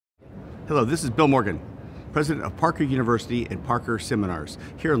Hello, this is Bill Morgan, president of Parker University and Parker Seminars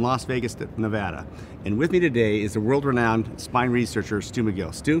here in Las Vegas, Nevada. And with me today is the world-renowned spine researcher, Stu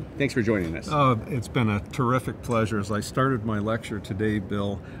McGill. Stu, thanks for joining us. It's been a terrific pleasure. As I started my lecture today,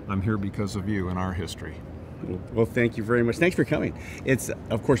 Bill, I'm here because of you and our history. Well, thank you very much. Thanks for coming. It's,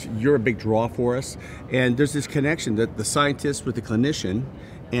 of course, you're a big draw for us. And there's this connection that the scientist with the clinician,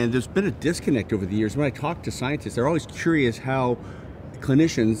 and there's been a disconnect over the years. When I talk to scientists, they're always curious how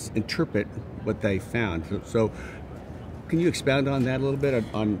clinicians interpret what they found. So can you expound on that a little bit,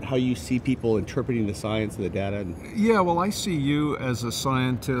 on how you see people interpreting the science and the data? Yeah, well, I see you as a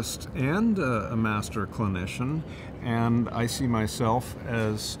scientist and a master clinician, and I see myself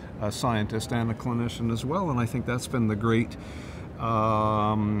as a scientist and a clinician as well, and I think that's been the great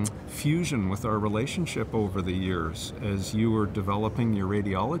fusion with our relationship over the years. As you were developing your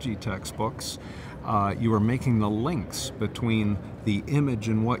radiology textbooks, you were making the links between the image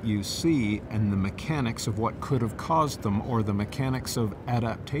and what you see and the mechanics of what could have caused them, or the mechanics of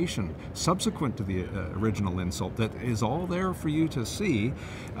adaptation subsequent to the original insult. That is all there for you to see,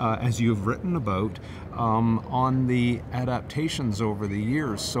 as you've written about, on the adaptations over the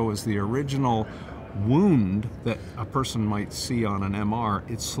years. So as the original wound that a person might see on an MR,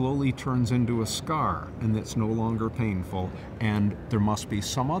 it slowly turns into a scar, and it's no longer painful, and there must be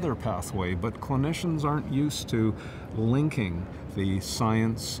some other pathway. But clinicians aren't used to linking the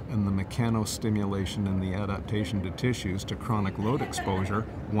science and the mechanostimulation and the adaptation to tissues to chronic load exposure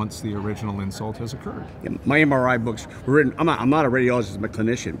once the original insult has occurred. Yeah, my MRI books were written, I'm not a radiologist, I'm a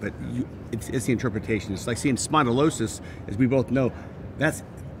clinician, but it's the interpretation. It's like seeing spondylosis, as we both know, that's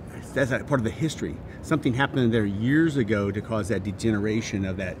part of the history. Something happened there years ago to cause that degeneration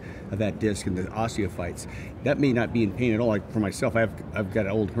of that disc and the osteophytes. That may not be in pain at all. Like for myself, I've got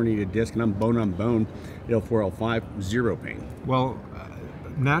an old herniated disc, and I'm bone on bone, L4, L5, zero pain. Well,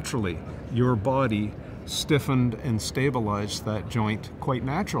 naturally, your body stiffened and stabilized that joint quite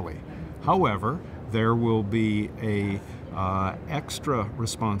naturally. However, there will be a extra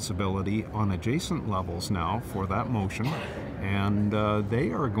responsibility on adjacent levels now for that motion, and they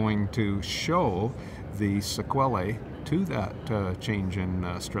are going to show the sequelae to that change in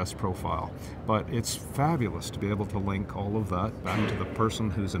stress profile. But it's fabulous to be able to link all of that back to the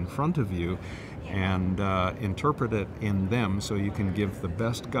person who's in front of you and interpret it in them, so you can give the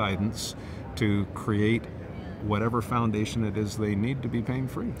best guidance to create whatever foundation it is they need to be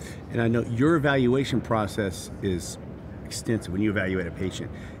pain-free. And I know your evaluation process is extensive when you evaluate a patient.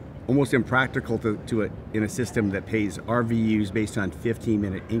 Almost impractical to do it in a system that pays RVUs based on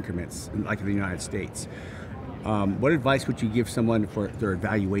 15-minute increments, like in the United States. What advice would you give someone for their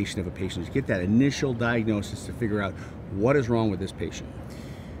evaluation of a patient, to get that initial diagnosis, to figure out what is wrong with this patient?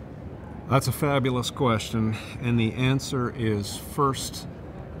 That's a fabulous question, and the answer is, first,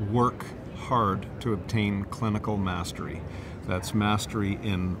 work hard to obtain clinical mastery. That's mastery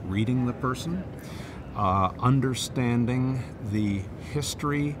in reading the person, understanding the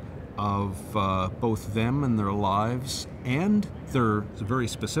history of both them and their lives, and their very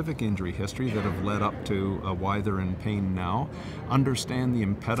specific injury history that have led up to why they're in pain now. Understand the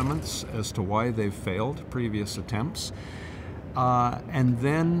impediments as to why they've failed previous attempts. And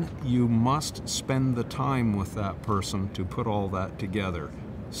then you must spend the time with that person to put all that together.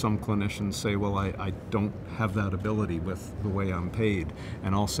 Some clinicians say, well, I don't have that ability with the way I'm paid.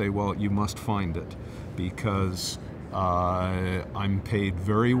 And I'll say, well, you must find it, because I'm paid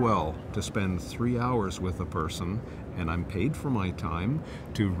very well to spend 3 hours with a person, and I'm paid for my time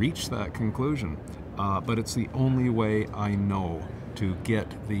to reach that conclusion. But it's the only way I know to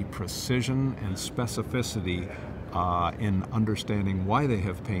get the precision and specificity in understanding why they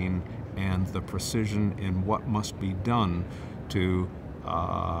have pain, and the precision in what must be done to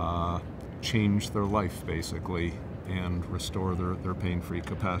change their life, basically, and restore their pain-free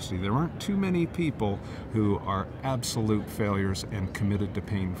capacity. There aren't too many people who are absolute failures and committed to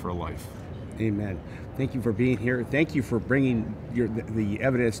pain for life. Amen. Thank you for being here. Thank you for bringing the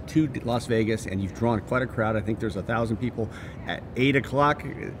evidence to Las Vegas, and you've drawn quite a crowd. I think there's 1,000 people at 8 o'clock,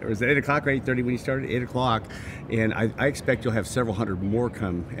 or is it 8 o'clock or 8:30 when you started? 8 o'clock. And I expect you'll have several hundred more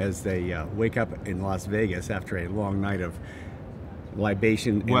come as they wake up in Las Vegas after a long night of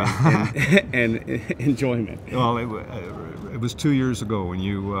libation and enjoyment. Well, it was 2 years ago when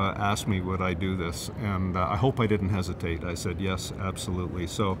you asked me would I do this, and I hope I didn't hesitate. I said yes, absolutely.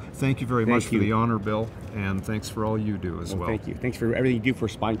 So thank you very much for the honor, Bill, and thanks for all you do as well. Thank you. Thanks for everything you do for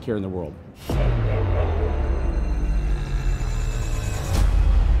spine care in the world.